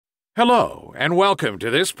Hello, and welcome to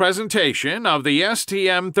this presentation of the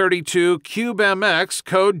STM32 CubeMX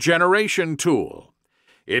code generation tool.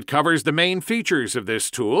 It covers the main features of this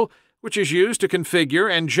tool, which is used to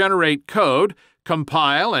configure and generate code,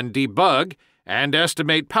 compile and debug, and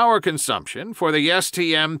estimate power consumption for the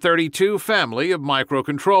STM32 family of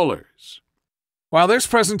microcontrollers. While this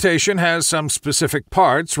presentation has some specific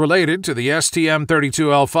parts related to the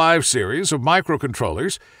STM32L5 series of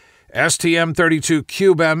microcontrollers, STM32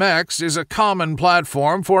 CubeMX is a common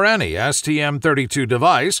platform for any STM32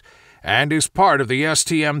 device and is part of the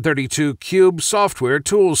STM32 Cube software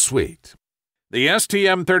tool suite. The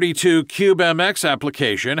STM32 CubeMX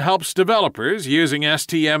application helps developers using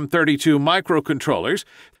STM32 microcontrollers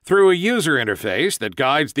through a user interface that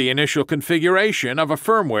guides the initial configuration of a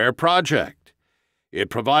firmware project. It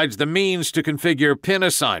provides the means to configure pin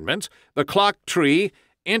assignments, the clock tree,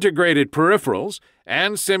 integrated peripherals,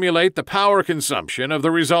 and simulate the power consumption of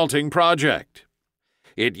the resulting project.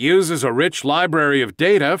 It uses a rich library of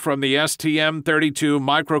data from the STM32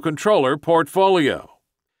 microcontroller portfolio.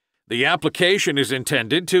 The application is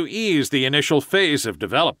intended to ease the initial phase of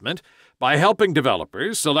development by helping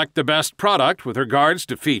developers select the best product with regards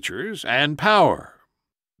to features and power.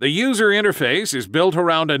 The user interface is built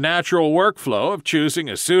around a natural workflow of choosing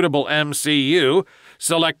a suitable MCU,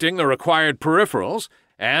 selecting the required peripherals,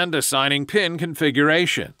 and assigning pin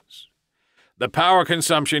configurations. The power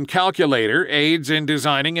consumption calculator aids in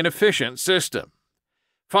designing an efficient system.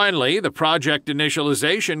 Finally, the project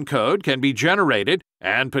initialization code can be generated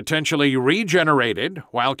and potentially regenerated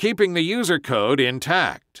while keeping the user code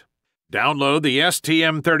intact. Download the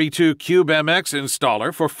STM32 CubeMX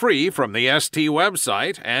installer for free from the ST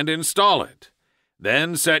website and install it.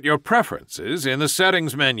 Then set your preferences in the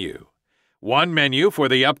Settings menu. One menu for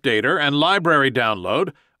the updater and library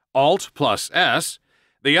download, Alt+S,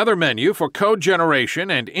 the other menu for code generation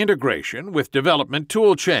and integration with development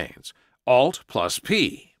toolchains,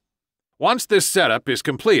 Alt+P. Once this setup is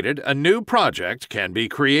completed, a new project can be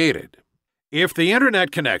created. If the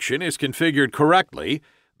internet connection is configured correctly,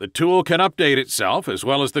 the tool can update itself as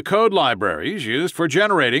well as the code libraries used for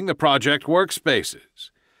generating the project workspaces.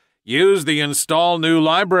 Use the Install New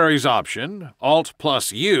Libraries option,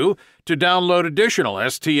 Alt+U, to download additional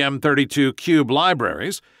STM32 Cube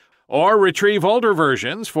libraries, or retrieve older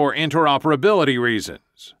versions for interoperability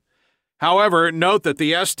reasons. However, note that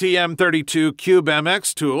the STM32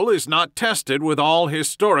 CubeMX tool is not tested with all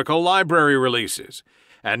historical library releases,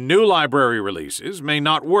 and new library releases may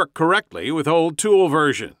not work correctly with old tool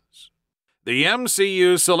versions. The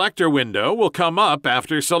MCU selector window will come up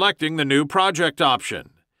after selecting the new project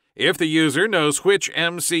option. If the user knows which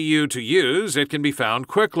MCU to use, it can be found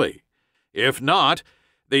quickly. If not,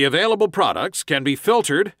 the available products can be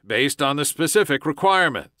filtered based on the specific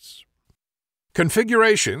requirements.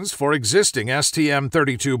 Configurations for existing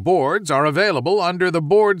STM32 boards are available under the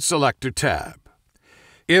Board Selector tab.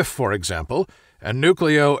 If, for example, a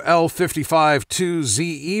Nucleo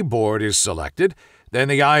L552ZE board is selected, then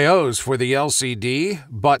the I/Os for the LCD,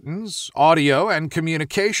 buttons, audio, and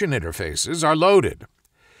communication interfaces are loaded.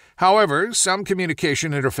 However, some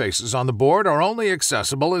communication interfaces on the board are only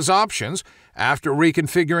accessible as options after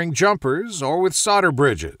reconfiguring jumpers or with solder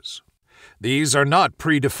bridges. These are not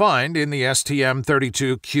predefined in the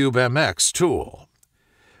STM32 CubeMX tool.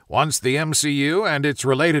 Once the MCU and its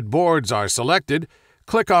related boards are selected,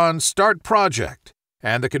 click on Start Project,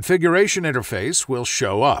 and the configuration interface will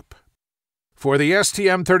show up. For the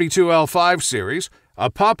STM32L5 series, a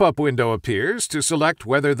pop-up window appears to select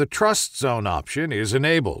whether the TrustZone option is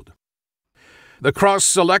enabled. The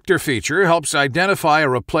cross-selector feature helps identify a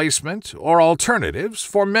replacement or alternatives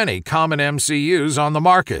for many common MCUs on the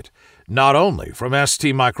market, not only from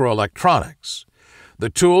STMicroelectronics. The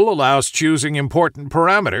tool allows choosing important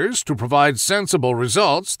parameters to provide sensible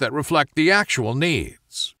results that reflect the actual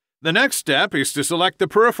needs. The next step is to select the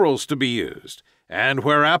peripherals to be used, and,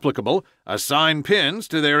 where applicable, assign pins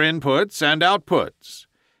to their inputs and outputs.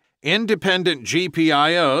 Independent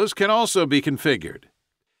GPIOs can also be configured.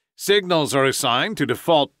 Signals are assigned to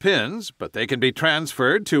default pins, but they can be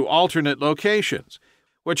transferred to alternate locations,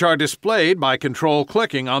 which are displayed by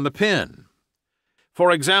control-clicking on the pin.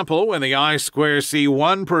 For example, when the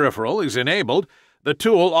I2C1 peripheral is enabled, the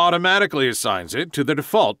tool automatically assigns it to the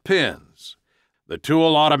default pins. The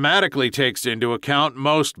tool automatically takes into account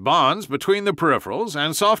most bonds between the peripherals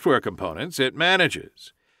and software components it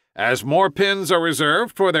manages. As more pins are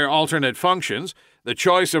reserved for their alternate functions, the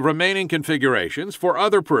choice of remaining configurations for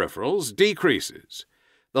other peripherals decreases.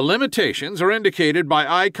 The limitations are indicated by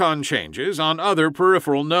icon changes on other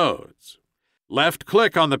peripheral nodes.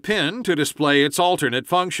 Left-click on the pin to display its alternate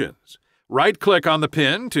functions. Right-click on the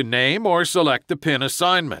pin to name or select the pin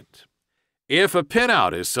assignment. If a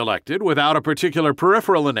pinout is selected without a particular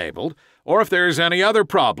peripheral enabled, or if there is any other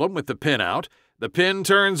problem with the pinout, the pin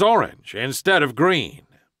turns orange instead of green.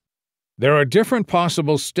 There are different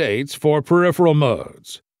possible states for peripheral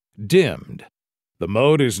modes. Dimmed. The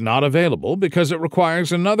mode is not available because it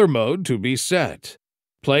requires another mode to be set.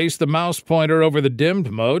 Place the mouse pointer over the dimmed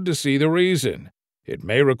mode to see the reason. It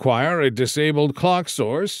may require a disabled clock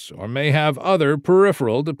source or may have other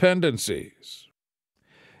peripheral dependencies.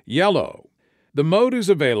 Yellow. The mode is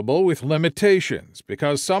available with limitations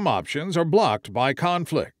because some options are blocked by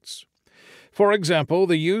conflicts. For example,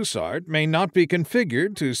 the USART may not be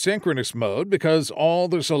configured to synchronous mode because all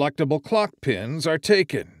the selectable clock pins are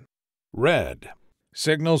taken. Red.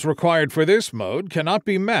 Signals required for this mode cannot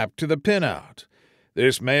be mapped to the pinout.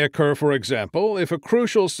 This may occur, for example, if a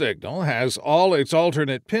crucial signal has all its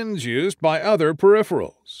alternate pins used by other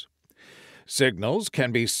peripherals. Signals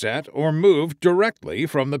can be set or moved directly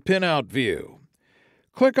from the pinout view.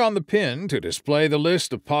 Click on the pin to display the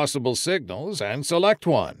list of possible signals and select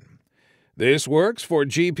one. This works for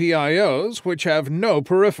GPIOs which have no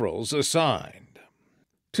peripherals assigned.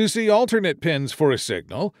 To see alternate pins for a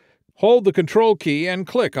signal, hold the Control key and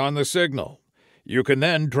click on the signal. You can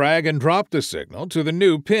then drag and drop the signal to the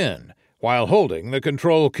new pin while holding the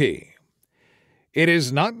Control key. It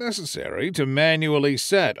is not necessary to manually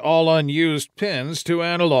set all unused pins to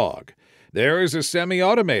analog. There is a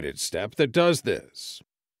semi-automated step that does this.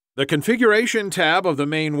 The Configuration tab of the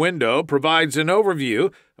main window provides an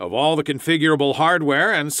overview of all the configurable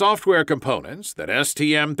hardware and software components that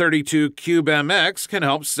STM32 CubeMX can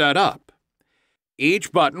help set up.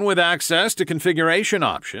 Each button with access to configuration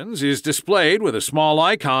options is displayed with a small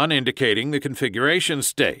icon indicating the configuration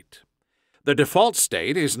state. The default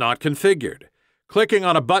state is not configured. Clicking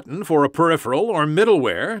on a button for a peripheral or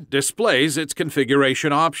middleware displays its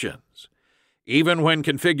configuration options. Even when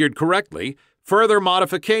configured correctly, further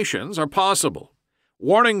modifications are possible.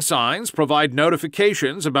 Warning signs provide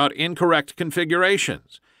notifications about incorrect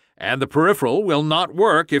configurations, and the peripheral will not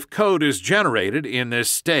work if code is generated in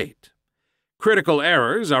this state. Critical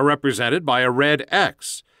errors are represented by a red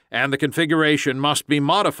X, and the configuration must be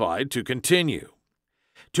modified to continue.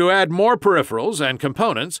 To add more peripherals and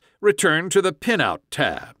components, return to the Pinout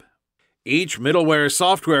tab. Each middleware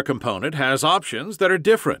software component has options that are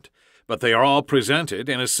different, but they are all presented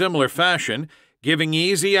in a similar fashion, giving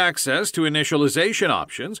easy access to initialization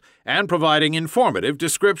options and providing informative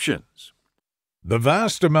descriptions. The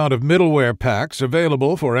vast amount of middleware packs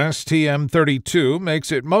available for STM32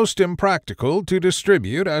 makes it most impractical to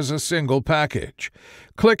distribute as a single package.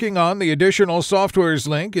 Clicking on the Additional Softwares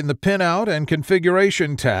link in the Pinout and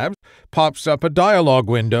Configuration tabs pops up a dialog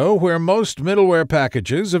window where most middleware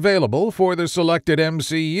packages available for the selected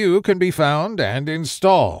MCU can be found and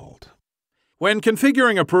installed. When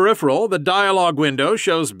configuring a peripheral, the dialog window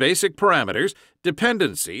shows basic parameters,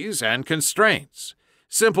 dependencies, and constraints.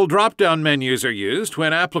 Simple drop-down menus are used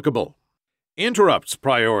when applicable. Interrupts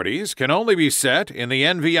priorities can only be set in the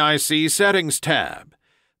NVIC Settings tab.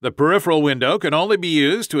 The peripheral window can only be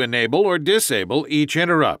used to enable or disable each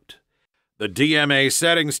interrupt. The DMA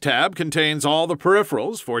Settings tab contains all the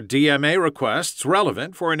peripherals for DMA requests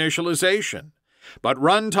relevant for initialization, but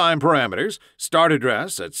runtime parameters, start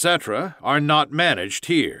address, etc. are not managed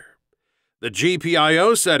here. The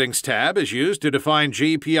GPIO Settings tab is used to define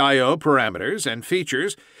GPIO parameters and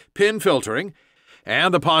features, pin filtering,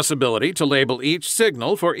 and the possibility to label each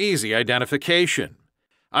signal for easy identification.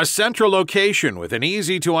 A central location with an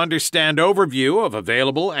easy-to-understand overview of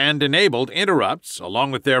available and enabled interrupts, along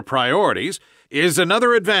with their priorities, is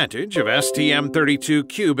another advantage of STM32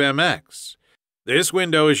 CubeMX. This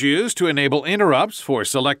window is used to enable interrupts for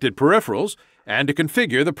selected peripherals and to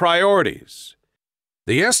configure the priorities.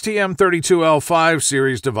 The STM32L5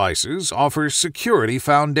 series devices offers Security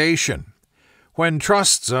Foundation. When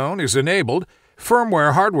TrustZone is enabled,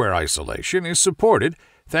 firmware-hardware isolation is supported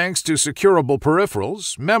thanks to securable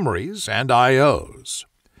peripherals, memories, and I/Os.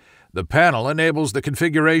 The panel enables the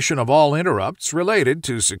configuration of all interrupts related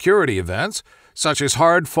to security events, such as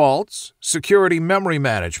hard faults, security memory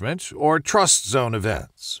management, or TrustZone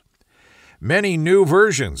events. Many new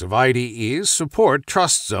versions of IDEs support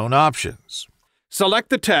TrustZone options. Select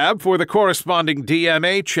the tab for the corresponding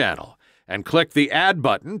DMA channel and click the Add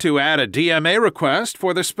button to add a DMA request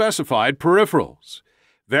for the specified peripherals.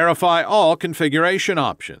 Verify all configuration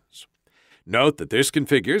options. Note that this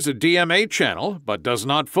configures a DMA channel but does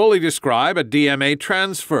not fully describe a DMA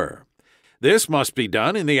transfer. This must be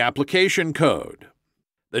done in the application code.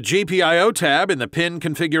 The GPIO tab in the pin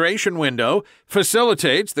configuration window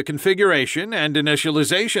facilitates the configuration and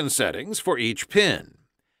initialization settings for each pin.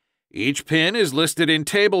 Each pin is listed in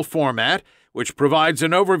table format, which provides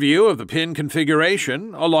an overview of the pin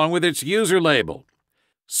configuration along with its user label.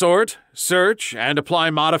 Sort, search, and apply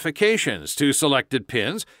modifications to selected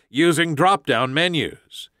pins using drop-down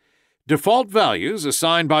menus. Default values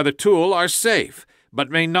assigned by the tool are safe, but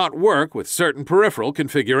may not work with certain peripheral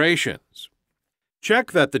configurations.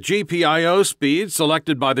 Check that the GPIO speed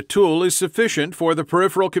selected by the tool is sufficient for the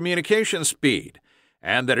peripheral communication speed,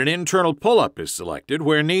 and that an internal pull-up is selected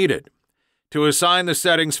where needed. To assign the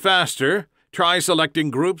settings faster, try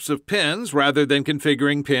selecting groups of pins rather than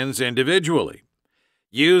configuring pins individually.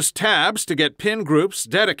 Use tabs to get pin groups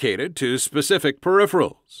dedicated to specific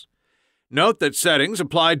peripherals. Note that settings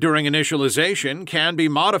applied during initialization can be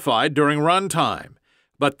modified during runtime,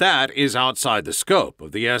 but that is outside the scope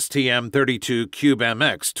of the STM32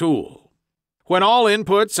 CubeMX tool. When all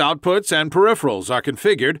inputs, outputs, and peripherals are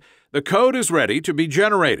configured, the code is ready to be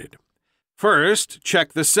generated. First,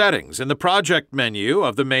 check the settings in the project menu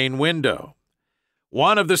of the main window.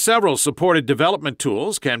 One of the several supported development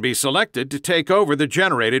tools can be selected to take over the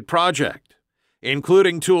generated project,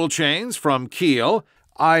 including tool chains from Kiel,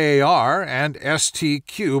 IAR, and ST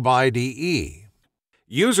CubeIDE.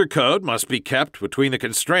 User code must be kept between the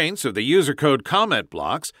constraints of the user code comment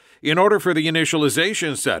blocks in order for the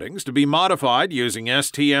initialization settings to be modified using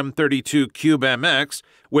STM32 CubeMX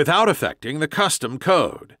without affecting the custom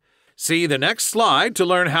code. See the next slide to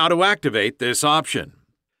learn how to activate this option.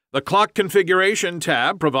 The Clock Configuration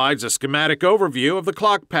tab provides a schematic overview of the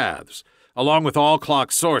clock paths, along with all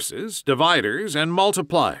clock sources, dividers, and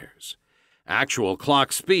multipliers. Actual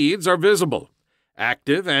clock speeds are visible.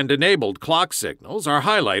 Active and enabled clock signals are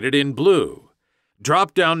highlighted in blue.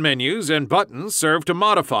 Drop-down menus and buttons serve to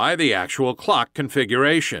modify the actual clock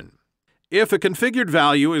configuration. If a configured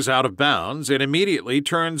value is out of bounds, it immediately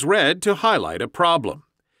turns red to highlight a problem.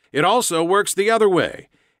 It also works the other way.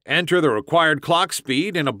 Enter the required clock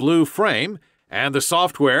speed in a blue frame, and the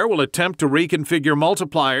software will attempt to reconfigure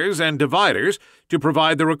multipliers and dividers to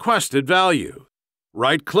provide the requested value.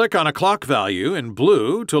 Right-click on a clock value in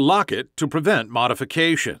blue to lock it to prevent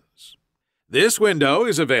modifications. This window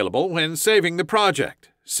is available when saving the project.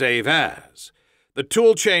 Save As. The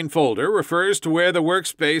toolchain folder refers to where the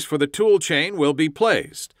workspace for the toolchain will be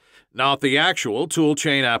placed, not the actual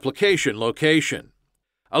toolchain application location.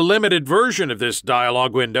 A limited version of this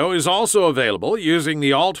dialog window is also available using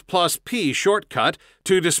the Alt+P shortcut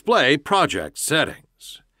to display project settings.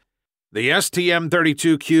 The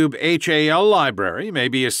STM32 Cube HAL library may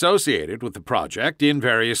be associated with the project in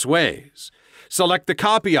various ways. Select the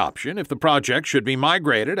copy option if the project should be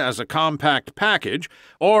migrated as a compact package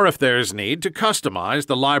or if there is need to customize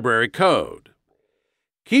the library code.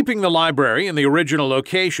 Keeping the library in the original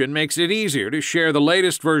location makes it easier to share the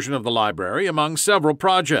latest version of the library among several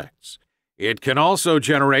projects. It can also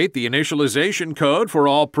generate the initialization code for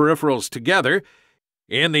all peripherals together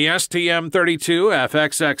in the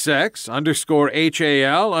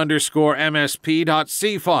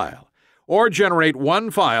STM32FXXX_HAL_MSP.C file, or generate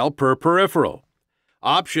one file per peripheral.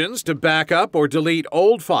 Options to back up or delete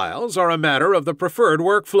old files are a matter of the preferred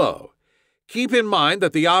workflow. Keep in mind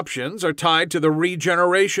that the options are tied to the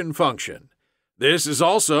regeneration function. This is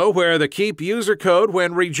also where the Keep User Code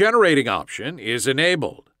when regenerating option is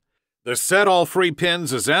enabled. The Set All Free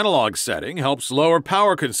Pins as Analog setting helps lower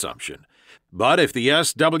power consumption, but if the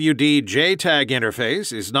SWD JTAG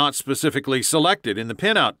interface is not specifically selected in the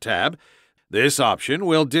Pinout tab, this option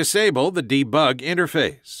will disable the debug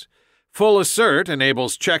interface. Full Assert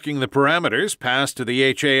enables checking the parameters passed to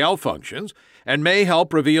the HAL functions and may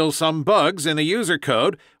help reveal some bugs in the user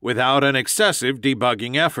code without an excessive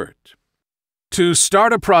debugging effort. To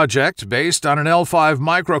start a project based on an L5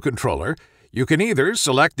 microcontroller, you can either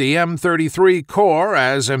select the M33 core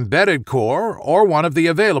as embedded core or one of the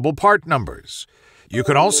available part numbers. You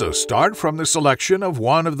can also start from the selection of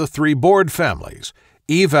one of the three board families,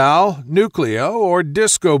 Eval, Nucleo, or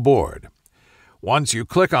Disco board. Once you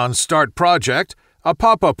click on Start Project, a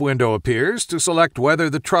pop-up window appears to select whether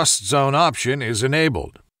the TrustZone option is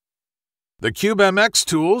enabled. The CubeMX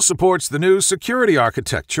tool supports the new security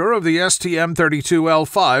architecture of the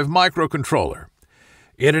STM32L5 microcontroller.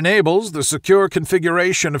 It enables the secure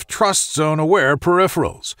configuration of TrustZone-aware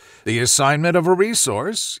peripherals, the assignment of a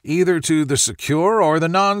resource, either to the secure or the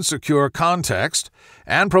non-secure context,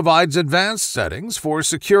 and provides advanced settings for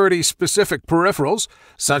security-specific peripherals,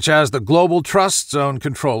 such as the Global TrustZone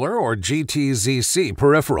Controller or GTZC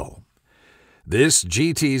peripheral. This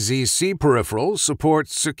GTZ-C peripheral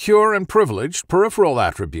supports secure and privileged peripheral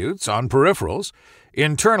attributes on peripherals,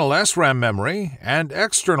 internal SRAM memory, and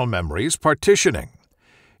external memories partitioning.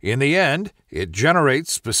 In the end, it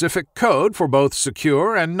generates specific code for both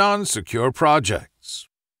secure and non-secure projects.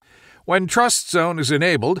 When TrustZone is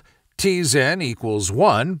enabled, Tzen equals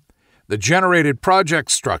 1, the generated project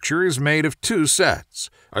structure is made of two sets,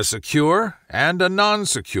 a secure and a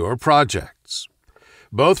non-secure projects.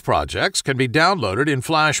 Both projects can be downloaded in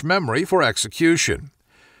flash memory for execution.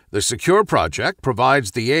 The secure project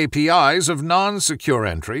provides the APIs of non-secure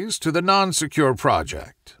entries to the non-secure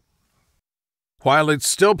project. While it's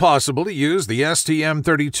still possible to use the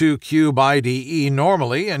STM32Cube IDE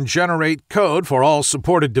normally and generate code for all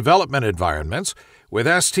supported development environments, with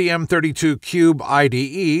STM32Cube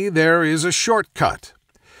IDE there is a shortcut.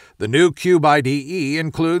 The new Cube IDE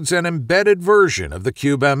includes an embedded version of the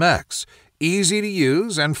CubeMX, easy to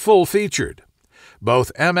use and full-featured.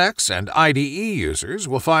 Both MX and IDE users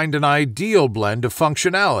will find an ideal blend of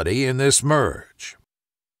functionality in this merge.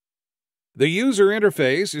 The user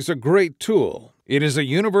interface is a great tool. It is a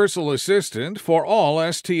universal assistant for all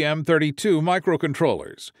STM32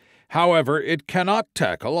 microcontrollers. However, it cannot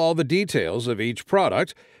tackle all the details of each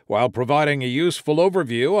product while providing a useful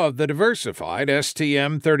overview of the diversified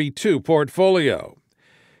STM32 portfolio.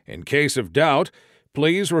 In case of doubt,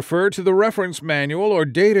 please refer to the reference manual or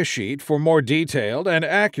datasheet for more detailed and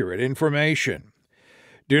accurate information.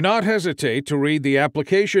 Do not hesitate to read the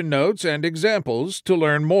application notes and examples to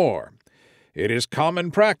learn more. It is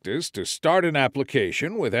common practice to start an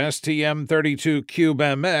application with STM32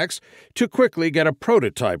 CubeMX to quickly get a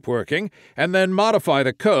prototype working and then modify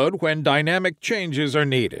the code when dynamic changes are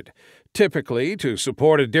needed, typically to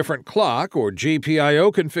support a different clock or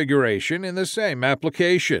GPIO configuration in the same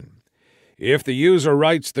application. If the user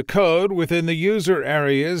writes the code within the user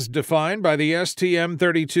areas defined by the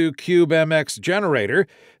STM32 CubeMX generator,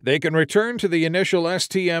 they can return to the initial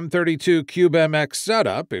STM32 CubeMX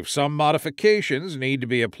setup if some modifications need to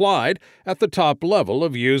be applied at the top level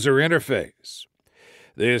of user interface.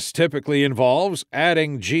 This typically involves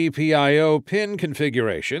adding GPIO pin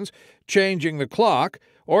configurations, changing the clock,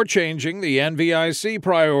 or changing the NVIC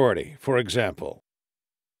priority, for example.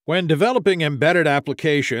 When developing embedded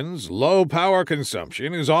applications, low power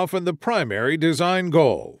consumption is often the primary design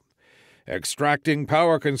goal. Extracting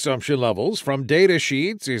power consumption levels from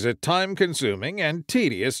datasheets is a time-consuming and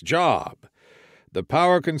tedious job. The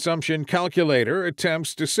power consumption calculator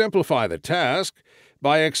attempts to simplify the task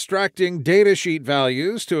by extracting datasheet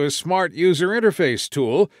values to a smart user interface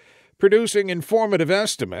tool, producing informative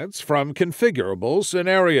estimates from configurable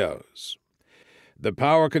scenarios. The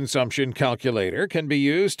power consumption calculator can be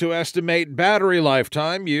used to estimate battery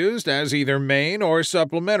lifetime used as either main or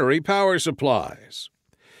supplementary power supplies.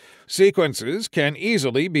 Sequences can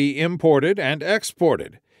easily be imported and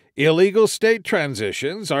exported. Illegal state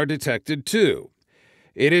transitions are detected too.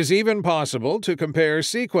 It is even possible to compare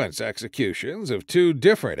sequence executions of two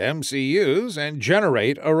different MCUs and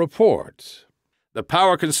generate a report. The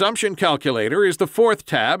power consumption calculator is the fourth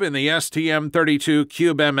tab in the STM32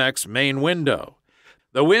 CubeMX main window.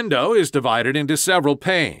 The window is divided into several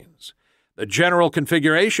panes. The General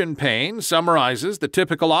Configuration pane summarizes the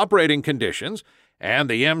typical operating conditions and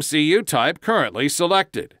the MCU type currently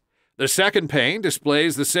selected. The second pane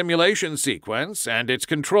displays the simulation sequence and its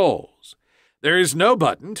controls. There is no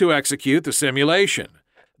button to execute the simulation.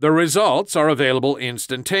 The results are available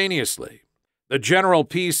instantaneously. The General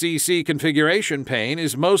PCC Configuration pane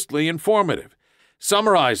is mostly informative,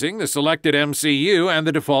 summarizing the selected MCU and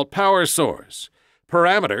the default power source.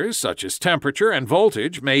 Parameters such as temperature and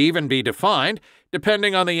voltage may even be defined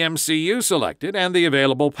depending on the MCU selected and the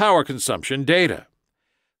available power consumption data.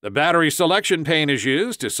 The battery selection pane is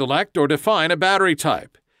used to select or define a battery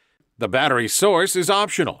type. The battery source is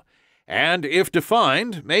optional and, if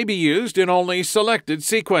defined, may be used in only selected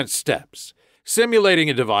sequence steps, simulating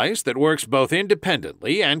a device that works both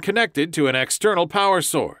independently and connected to an external power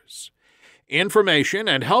source. Information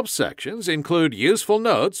and help sections include useful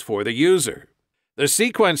notes for the user. The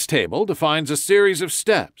sequence table defines a series of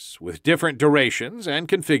steps with different durations and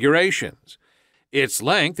configurations. Its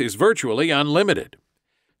length is virtually unlimited.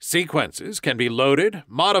 Sequences can be loaded,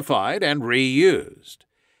 modified, and reused.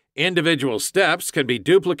 Individual steps can be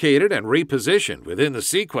duplicated and repositioned within the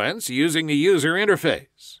sequence using the user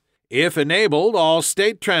interface. If enabled, all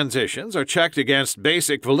state transitions are checked against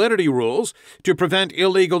basic validity rules to prevent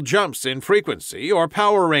illegal jumps in frequency or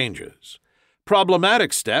power ranges.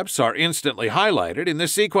 Problematic steps are instantly highlighted in the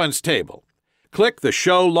sequence table. Click the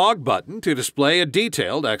Show Log button to display a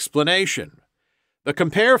detailed explanation. The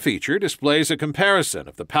Compare feature displays a comparison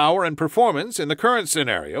of the power and performance in the current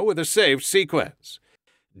scenario with a saved sequence.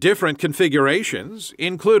 Different configurations,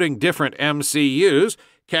 including different MCUs,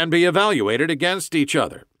 can be evaluated against each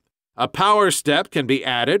other. A power step can be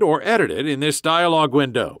added or edited in this dialog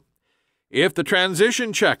window. If the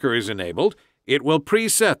transition checker is enabled, it will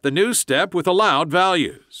preset the new step with allowed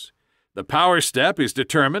values. The power step is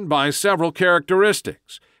determined by several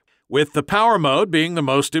characteristics, with the power mode being the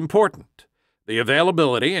most important. The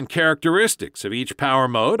availability and characteristics of each power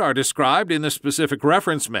mode are described in the specific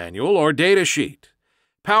reference manual or datasheet.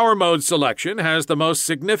 Power mode selection has the most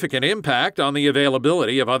significant impact on the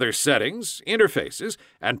availability of other settings, interfaces,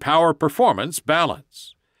 and power performance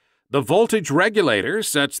balance. The voltage regulator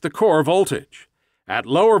sets the core voltage. At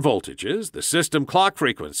lower voltages, the system clock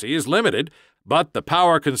frequency is limited, but the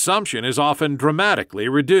power consumption is often dramatically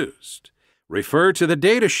reduced. Refer to the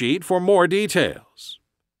datasheet for more details.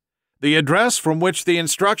 The address from which the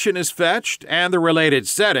instruction is fetched and the related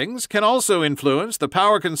settings can also influence the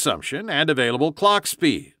power consumption and available clock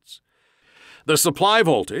speeds. The supply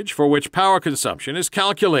voltage for which power consumption is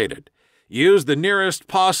calculated. Use the nearest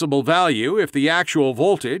possible value if the actual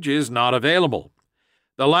voltage is not available.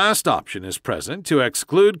 The last option is present to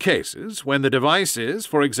exclude cases when the device is,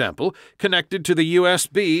 for example, connected to the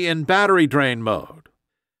USB in battery drain mode.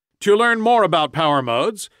 To learn more about power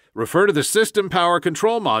modes, refer to the System Power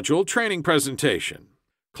Control Module training presentation.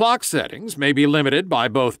 Clock settings may be limited by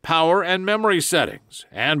both power and memory settings,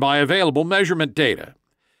 and by available measurement data.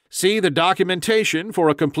 See the documentation for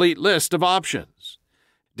a complete list of options.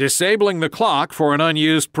 Disabling the clock for an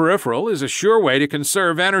unused peripheral is a sure way to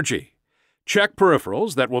conserve energy. Check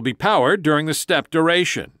peripherals that will be powered during the step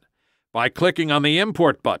duration. By clicking on the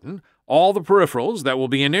Import button, all the peripherals that will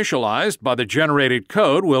be initialized by the generated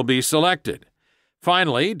code will be selected.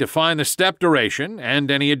 Finally, define the step duration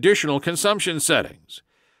and any additional consumption settings.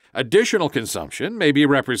 Additional consumption may be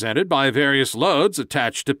represented by various loads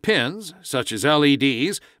attached to pins, such as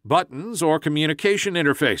LEDs, buttons, or communication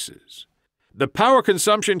interfaces. The Power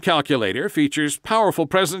Consumption Calculator features powerful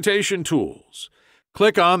presentation tools.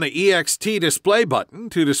 Click on the EXT Display button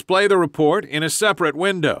to display the report in a separate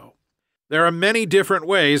window. There are many different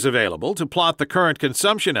ways available to plot the current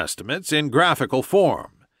consumption estimates in graphical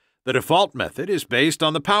form. The default method is based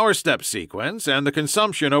on the power step sequence and the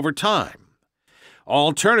consumption over time.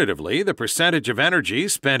 Alternatively, the percentage of energy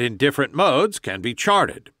spent in different modes can be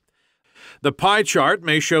charted. The pie chart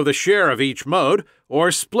may show the share of each mode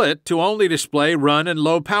or split to only display run and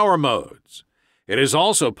low power modes. It is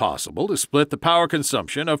also possible to split the power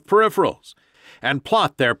consumption of peripherals and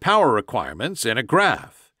plot their power requirements in a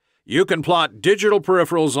graph. You can plot digital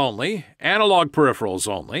peripherals only, analog peripherals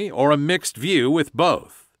only, or a mixed view with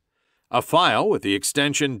both. A file with the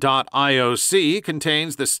extension .ioc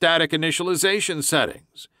contains the static initialization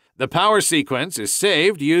settings. The power sequence is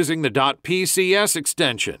saved using the .pcs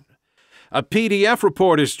extension. A PDF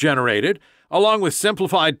report is generated, along with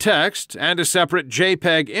simplified text and a separate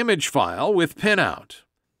JPEG image file with pinout.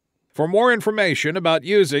 For more information about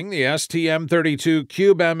using the STM32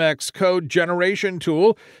 CubeMX code generation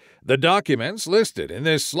tool, the documents listed in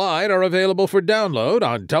this slide are available for download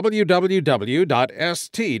on www.st.com.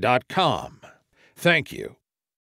 Thank you.